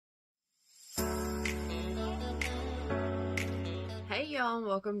y'all, and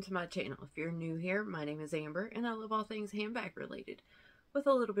welcome to my channel. If you're new here, my name is Amber and I love all things handbag related, with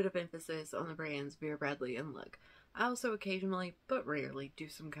a little bit of emphasis on the brands via Radley and Lug. I also occasionally, but rarely, do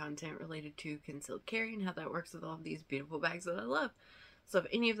some content related to concealed carry and how that works with all of these beautiful bags that I love. So if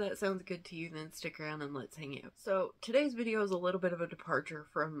any of that sounds good to you, then stick around and let's hang out. So today's video is a little bit of a departure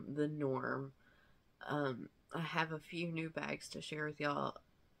from the norm. I have a few new bags to share with y'all.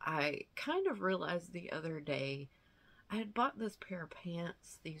 I kind of realized the other day I had bought this pair of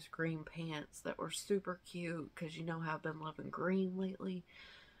pants, these green pants that were super cute because you know how I've been loving green lately.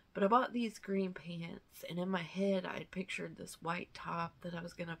 But I bought these green pants and in my head I had pictured this white top that I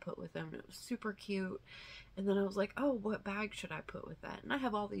was going to put with them. It was super cute. And then I was like, oh, what bag should I put with that? And I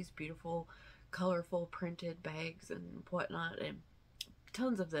have all these beautiful, colorful printed bags and whatnot. And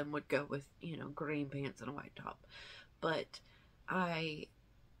tons of them would go with, you know, green pants and a white top. But I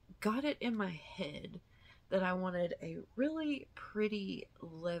got it in my head that I wanted a really pretty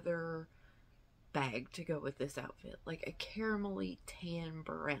leather bag to go with this outfit, like a caramelly tan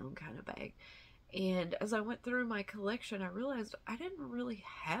brown kind of bag. And as I went through my collection, I realized I didn't really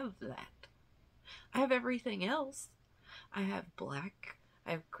have that. I have everything else. I have black,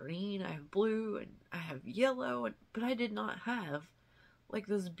 I have green, I have blue, and I have yellow, but I did not have like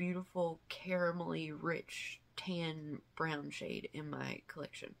this beautiful caramelly rich tan brown shade in my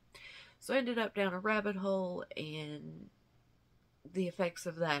collection. So I ended up down a rabbit hole, and the effects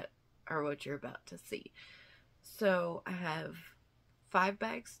of that are what you're about to see. So I have 5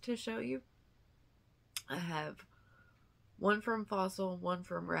 bags to show you. I have 1 from Fossil, 1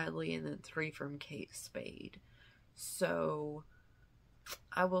 from Radley, and then 3 from Kate Spade. So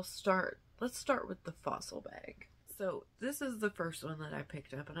I will start, let's start with the Fossil bag. So this is the first one that I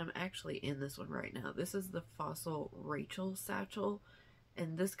picked up, and I'm actually in this one right now. This is the Fossil Rachel Satchel.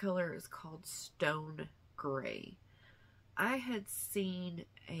 And this color is called Stone Gray. I had seen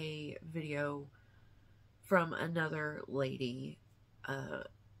a video from another lady.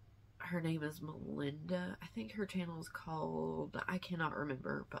 Her name is Melinda. I think her channel is called, I cannot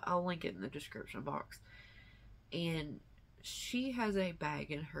remember, but I'll link it in the description box. And she has a bag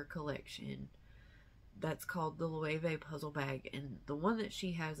in her collection that's called the Loewe Puzzle Bag. And the one that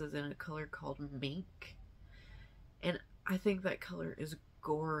she has is in a color called Mink. And I think that color is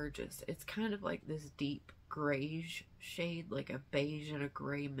gorgeous. It's kind of like this deep grayish shade, like a beige and a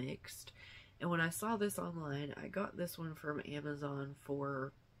gray mixed. And when I saw this online, I got this one from Amazon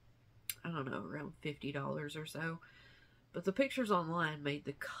for, I don't know, around $50 or so. But the pictures online made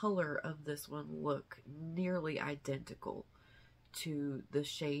the color of this one look nearly identical to the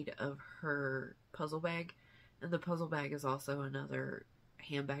shade of her puzzle bag. And the puzzle bag is also another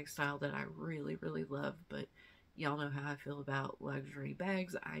handbag style that I really, really love, but y'all know how I feel about luxury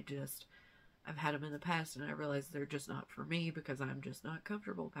bags. I've had them in the past and I realized they're just not for me because I'm just not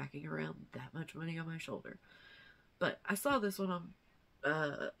comfortable packing around that much money on my shoulder. But I saw this one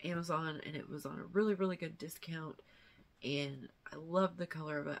on Amazon and it was on a really, really good discount. And I loved the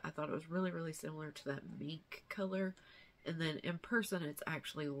color of it. I thought it was really, really similar to that mink color. And then in person it's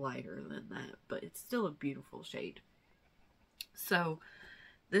actually lighter than that, but it's still a beautiful shade. So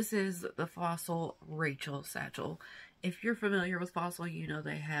this is the Fossil Rachel Satchel. If you're familiar with Fossil, you know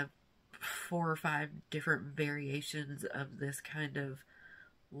they have 4 or 5 different variations of this kind of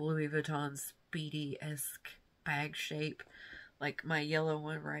Louis Vuitton Speedy-esque bag shape. Like my yellow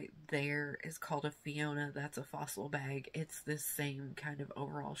one right there is called a Fiona. That's a Fossil bag. It's this same kind of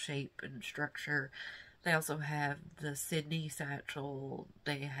overall shape and structure. They also have the Sydney Satchel.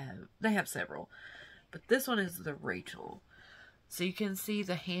 They have several. But this one is the Rachel. So you can see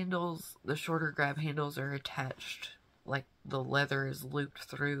the handles, the shorter grab handles are attached, like the leather is looped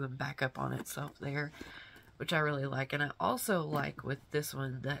through and back up on itself there, which I really like. And I also like with this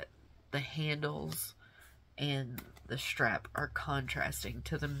one that the handles and the strap are contrasting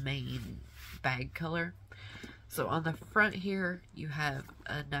to the main bag color. So on the front here, you have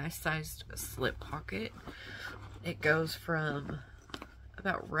a nice sized slip pocket. It goes from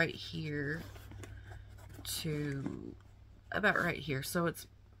about right here to about right here, so it's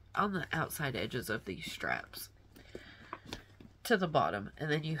on the outside edges of these straps to the bottom, and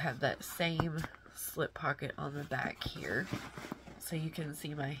then you have that same slip pocket on the back here, so you can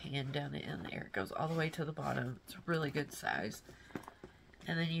see my hand down in there. It goes all the way to the bottom. It's a really good size.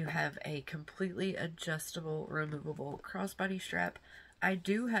 And then you have a completely adjustable, removable crossbody strap. I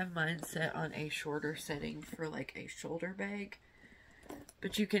do have mine set on a shorter setting for like a shoulder bag,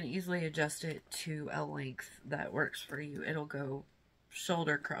 but you can easily adjust it to a length that works for you. It'll go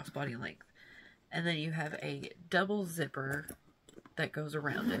shoulder crossbody length. And then you have a double zipper that goes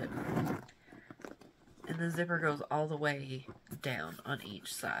around it. and the zipper goes all the way down on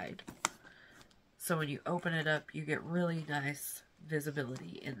each side. So when you open it up, you get really nice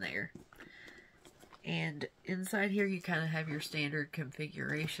visibility in there. And inside here, you kind of have your standard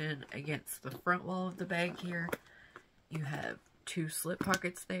configuration. Against the front wall of the bag here, you have 2 slip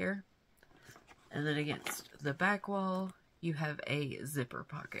pockets there. And then against the back wall, you have a zipper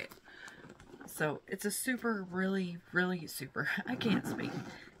pocket. So it's a super, really super, I can't speak.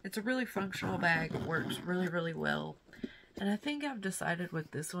 It's a really functional bag, works really well. And I think I've decided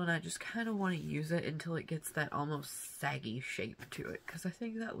with this one, I just kind of want to use it until it gets that almost saggy shape to it, because I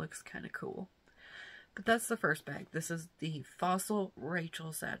think that looks kind of cool. But that's the first bag. This is the Fossil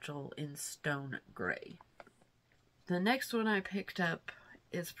Rachel Satchel in Stone Gray. The next one I picked up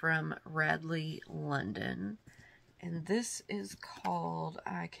is from Radley London. And this is called,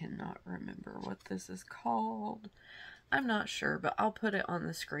 I cannot remember what this is called. I'm not sure, but I'll put it on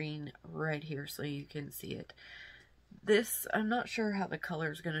the screen right here so you can see it. This, I'm not sure how the color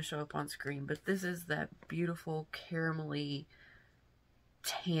is going to show up on screen, but this is that beautiful caramelly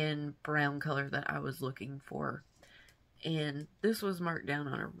tan brown color that I was looking for. And this was marked down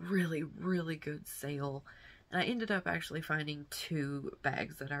on a really good sale. And I ended up actually finding 2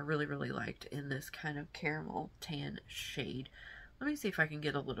 bags that I really liked in this kind of caramel tan shade. Let me see if I can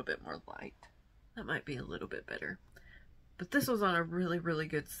get a little bit more light. That might be a little bit better. But this was on a really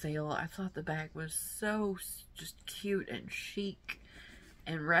good sale. I thought the bag was so just cute and chic.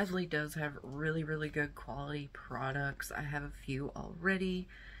 And Radley does have really good quality products. I have a few already.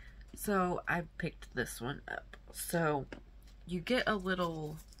 So I picked this one up. So you get a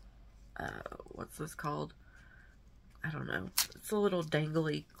little, what's this called? I don't know. It's a little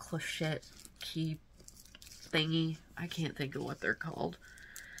dangly clochette key thingy. I can't think of what they're called.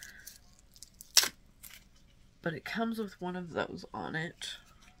 But it comes with one of those on it.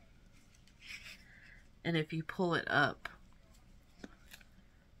 And if you pull it up,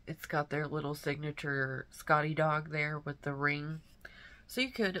 it's got their little signature Scotty dog there with the ring. So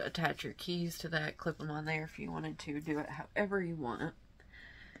you could attach your keys to that, clip them on there if you wanted to, do it however you want.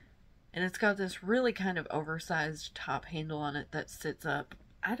 And it's got this really kind of oversized top handle on it that sits up.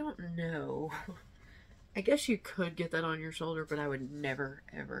 I don't know. I guess you could get that on your shoulder, but I would never,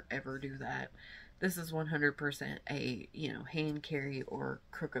 ever do that. This is 100% a, hand carry or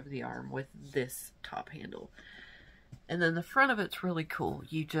crook of the arm with this top handle. And then the front of it's really cool.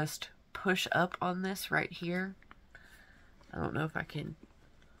 You just push up on this right here. I don't know if I can.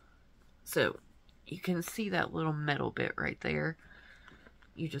 So you can see that little metal bit right there.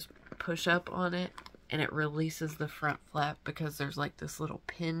 You just push up on it and it releases the front flap because there's like this little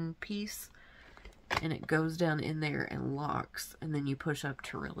pin piece and it goes down in there and locks, and then you push up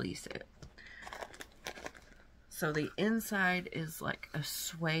to release it. So the inside is like a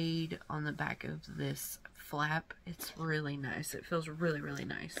suede on the back of this flap. It's really nice. It feels really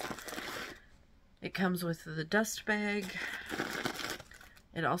nice. It comes with the dust bag.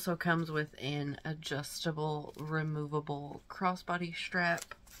 It also comes with an adjustable, removable crossbody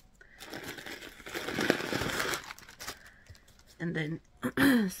strap. And then,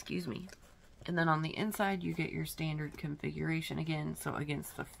 excuse me. And then on the inside, you get your standard configuration again. So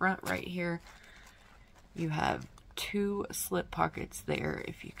against the front right here, you have 2 slip pockets there,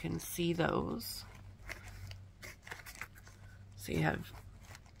 if you can see those. So you have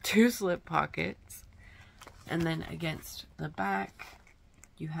 2 slip pockets. And then against the back,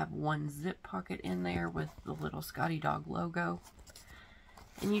 you have 1 zip pocket in there with the little Scotty Dog logo.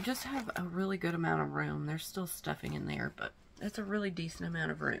 And you just have a really good amount of room. There's still stuffing in there, but it's a really decent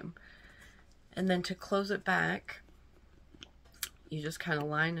amount of room. And then to close it back, you just kind of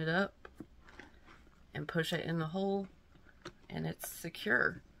line it up and push it in the hole, and it's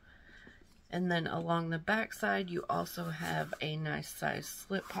secure. And then along the back side, you also have a nice size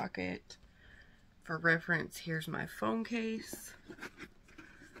slip pocket. For reference, here's my phone case.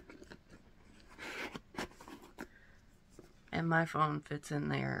 And my phone fits in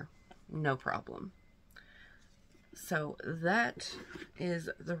there, no problem. So that is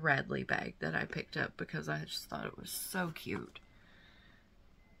the Radley bag that I picked up because I just thought it was so cute.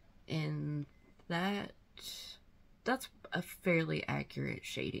 And that's a fairly accurate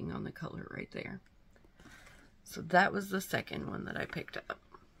shading on the color right there. So that was the second one that I picked up.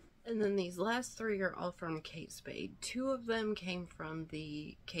 And then these last 3 are all from Kate Spade. 2 of them came from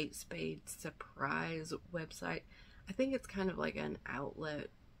the Kate Spade Surprise website. I think it's kind of like an outlet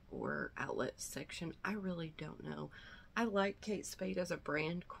or outlet section. I really don't know. I like Kate Spade as a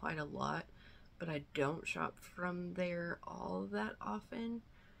brand quite a lot, but I don't shop from there all that often.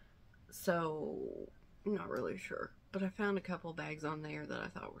 So, I'm not really sure. But I found a couple bags on there that I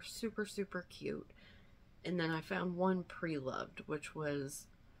thought were super cute. And then I found one pre-loved, which was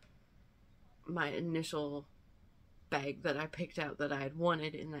my initial bag that I picked out that I had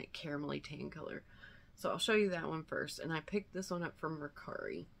wanted in that caramelly tan color. So I'll show you that one first. And I picked this one up from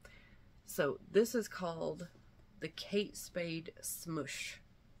Mercari. So this is called the Kate Spade Smoosh.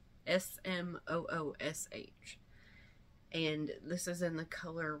 S-M-O-O-S-H. And this is in the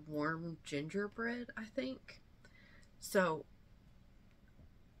color Warm Gingerbread, I think. So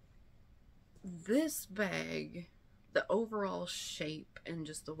this bag, the overall shape and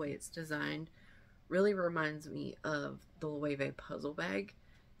just the way it's designed really reminds me of the Loewe puzzle bag,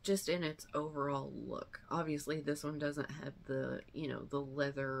 just in its overall look. Obviously this one doesn't have the, you know, the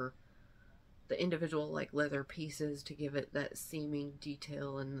leather, the individual like leather pieces to give it that seaming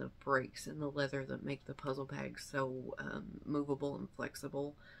detail, and the breaks in the leather that make the puzzle bag so movable and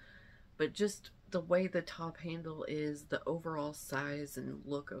flexible. But just the way the top handle is, the overall size and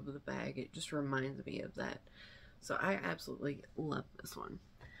look of the bag, it just reminds me of that. So I absolutely love this one.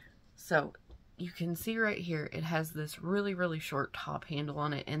 So you can see right here, it has this really, really short top handle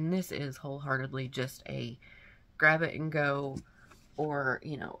on it. And this is wholeheartedly just a grab it and go, or,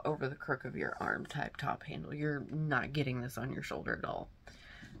 you know, over the crook of your arm type top handle. You're not getting this on your shoulder at all.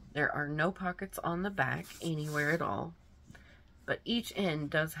 There are no pockets on the back anywhere at all. But each end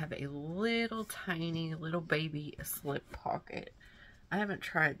does have a little tiny little baby slip pocket. I haven't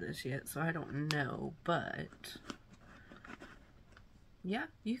tried this yet, so I don't know, but yeah,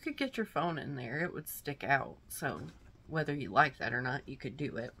 you could get your phone in there. It would stick out. So whether you like that or not, you could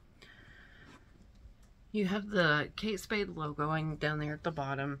do it. You have the Kate Spade logoing down there at the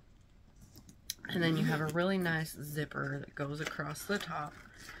bottom. And then you have a really nice zipper that goes across the top.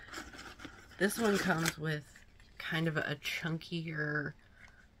 This one comes with kind of a chunkier,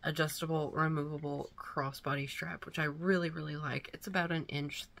 adjustable, removable crossbody strap, which I really, really like. It's about 1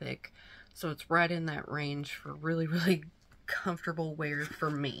 inch thick, so it's right in that range for really, really comfortable wear for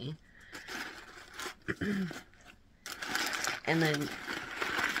me. And then,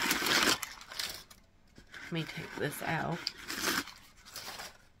 let me take this out.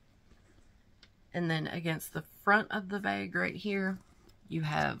 And then against the front of the bag right here, you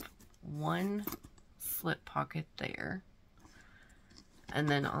have one slip pocket there. And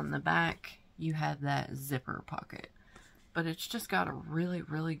then on the back, you have that zipper pocket. But it's just got a really,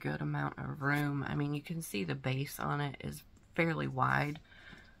 really good amount of room. I mean, you can see the base on it is fairly wide.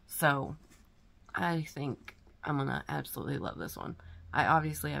 So I think I'm gonna absolutely love this one. I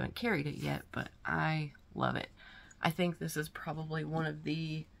obviously haven't carried it yet, but I love it. I think this is probably one of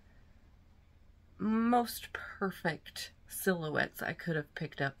the most perfect silhouettes I could have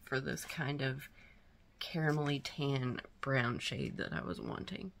picked up for this kind of caramelly tan brown shade that I was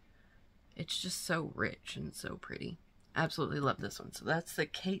wanting. It's just so rich and so pretty. Absolutely love this one. So that's the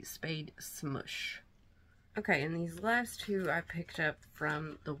Kate Spade Smoosh. Okay, and these last two I picked up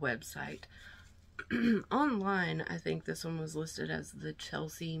from the website. Online, I think this one was listed as the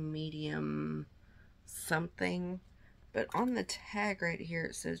Chelsea medium something, but on the tag right here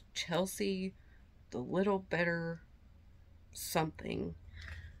it says Chelsea the little better something,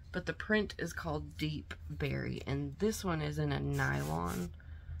 but the print is called Deep Berry, and this one is in a nylon,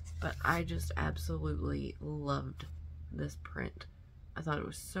 but I just absolutely loved this print. I thought it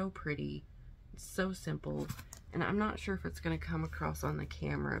was so pretty, so simple, and I'm not sure if it's going to come across on the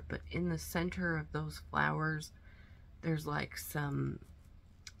camera, but in the center of those flowers there's like some,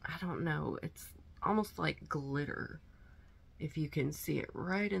 I don't know, it's almost like glitter, if you can see it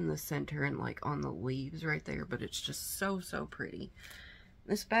right in the center and like on the leaves right there, but it's just so, so pretty.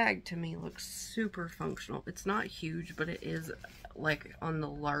 This bag to me looks super functional. It's not huge, but it is like on the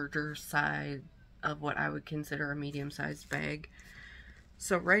larger side of what I would consider a medium-sized bag.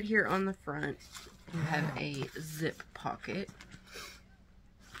 So right here on the front, you have a zip pocket.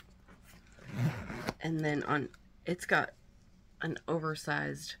 And then on, it's got an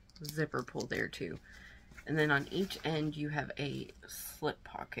oversized zipper pull there too. And then on each end you have a slip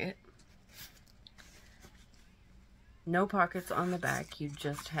pocket. No pockets on the back, you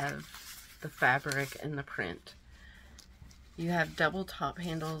just have the fabric and the print. You have double top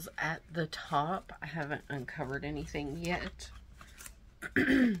handles at the top. I haven't uncovered anything yet.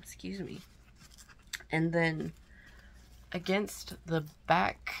 Excuse me. And then against the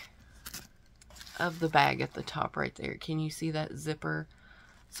back of the bag at the top right there, can you see that zipper?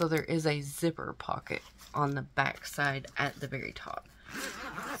 So there is a zipper pocket on the back side at the very top.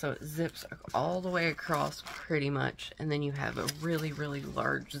 So it zips all the way across pretty much, and then you have a really, really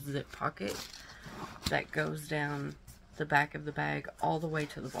large zip pocket that goes down the back of the bag all the way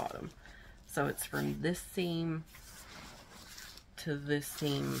to the bottom. So it's from this seam to this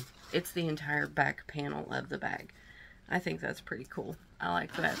seam It's the entire back panel of the bag. I think that's pretty cool. I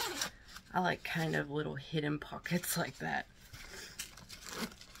like that. I like kind of little hidden pockets like that.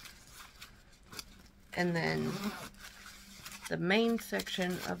 And then the main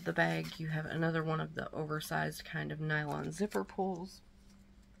section of the bag, you have another one of the oversized kind of nylon zipper pulls.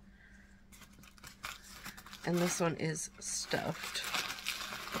 And this one is stuffed.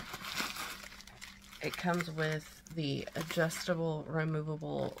 It comes with the adjustable,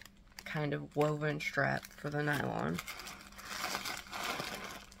 removable kind of woven strap for the nylon.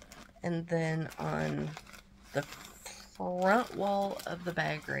 And then on the front wall of the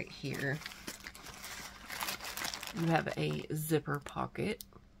bag right here, you have a zipper pocket.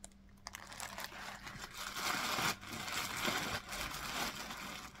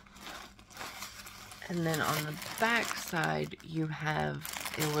 And then on the back side, you have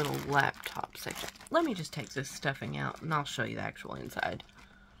a little laptop section. Let me just take this stuffing out and I'll show you the actual inside.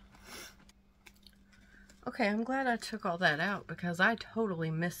 Okay, I'm glad I took all that out because I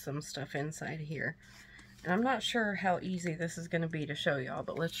totally missed some stuff inside here. And I'm not sure how easy this is going to be to show y'all,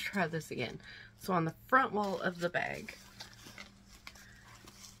 but let's try this again. So on the front wall of the bag,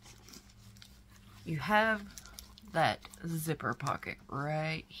 you have that zipper pocket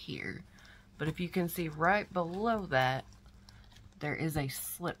right here. But if you can see right below that, there is a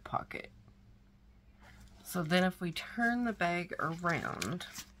slip pocket. So then if we turn the bag around,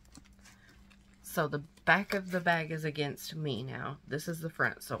 so the back of the bag is against me now. This is the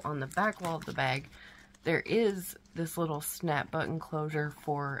front. So on the back wall of the bag, there is this little snap button closure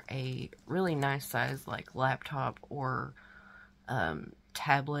for a really nice size like laptop or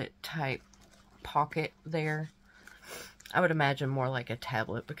tablet type pocket there. I would imagine more like a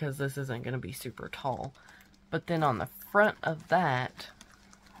tablet because this isn't going to be super tall. But then on the front of that,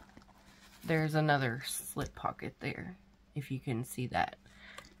 there's another slip pocket there, if you can see that.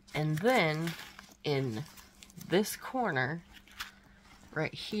 And then in this corner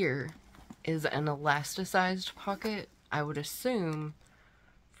right here is an elasticized pocket, I would assume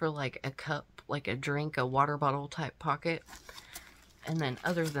for like a cup, like a drink, a water bottle type pocket. And then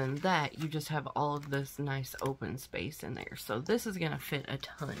other than that, you just have all of this nice open space in there. So this is going to fit a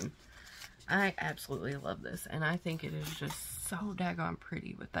ton. I absolutely love this. And I think it is just so daggone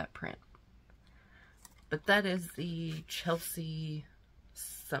pretty with that print. But that is the Chelsea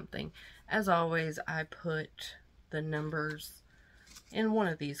something. As always, I put the numbers in one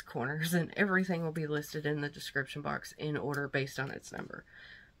of these corners. And everything will be listed in the description box in order based on its number.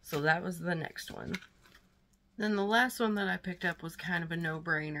 So that was the next one. Then the last one that I picked up was kind of a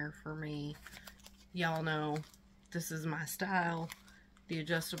no-brainer for me. Y'all know this is my style. The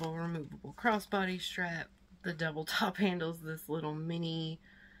adjustable removable crossbody strap, the double top handles, this little mini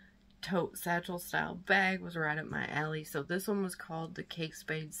tote satchel style bag was right up my alley. So this one was called the Kate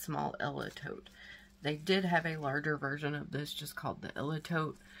Spade Small Ella Tote. They did have a larger version of this just called the Ella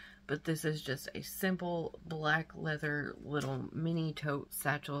Tote, but this is just a simple black leather little mini tote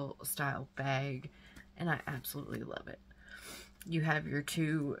satchel style bag. And I absolutely love it. You have your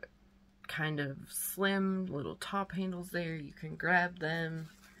two kind of slim little top handles there. You can grab them.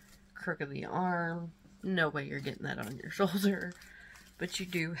 Crook of the arm. No way you're getting that on your shoulder. But you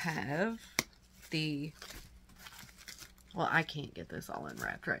do have the... Well, I can't get this all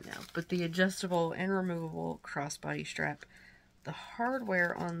unwrapped right now. But the adjustable and removable crossbody strap. The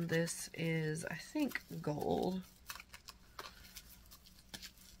hardware on this is, I think, gold.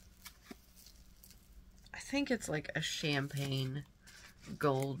 I think it's like a champagne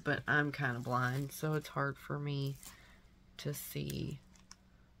gold, but I'm kind of blind, so it's hard for me to see.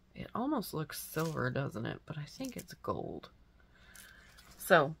 It almost looks silver, doesn't it? But I think it's gold.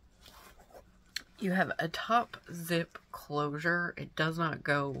 So, you have a top zip closure. It does not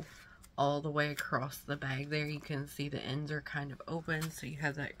go all the way across the bag there. You can see the ends are kind of open, so you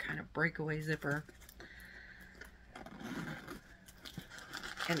have that kind of breakaway zipper.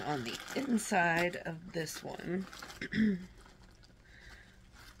 And on the inside of this one,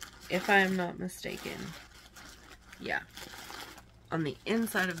 if I am not mistaken, yeah, on the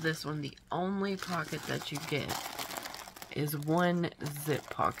inside of this one, the only pocket that you get is one zip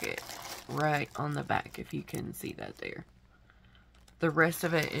pocket right on the back, if you can see that there. The rest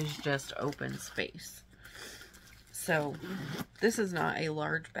of it is just open space. So, this is not a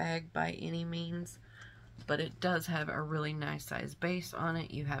large bag by any means, but it does have a really nice size base on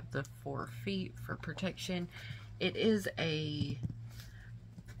it. You have the 4 feet for protection. It is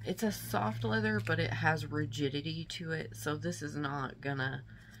it's a soft leather, but it has rigidity to it. So this is not gonna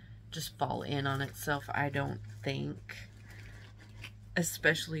just fall in on itself, I don't think.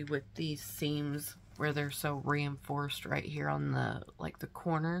 Especially with these seams where they're so reinforced right here on the, like, the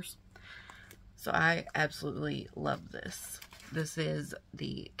corners. So I absolutely love this. This is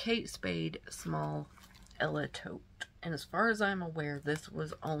the Kate Spade Small Ella Tote. And as far as I'm aware, this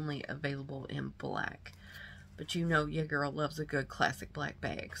was only available in black. But you know your girl loves a good classic black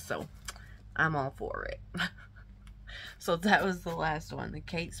bag, so I'm all for it. So that was the last one, the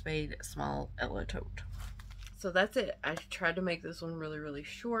Kate Spade Small Ella Tote. So that's it. I tried to make this one really, really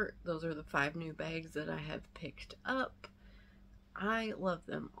short. Those are the 5 new bags that I have picked up. I love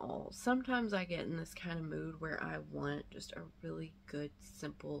them all. Sometimes I get in this kind of mood where I want just a really good,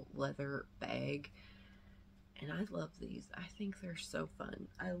 simple leather bag. And I love these. I think they're so fun.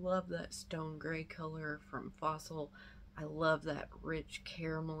 I love that stone gray color from Fossil. I love that rich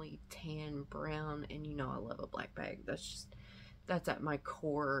caramelly tan brown. And you know I love a black bag. That's at my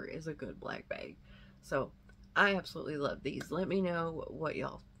core, is a good black bag. So I absolutely love these. Let me know what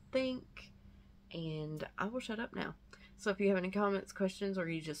y'all think. And I will shut up now. So if you have any comments, questions, or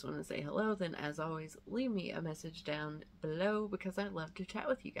you just want to say hello, then as always, leave me a message down below because I love to chat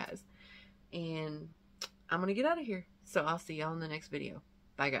with you guys. And I'm going to get out of here. So I'll see y'all in the next video.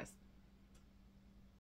 Bye, guys.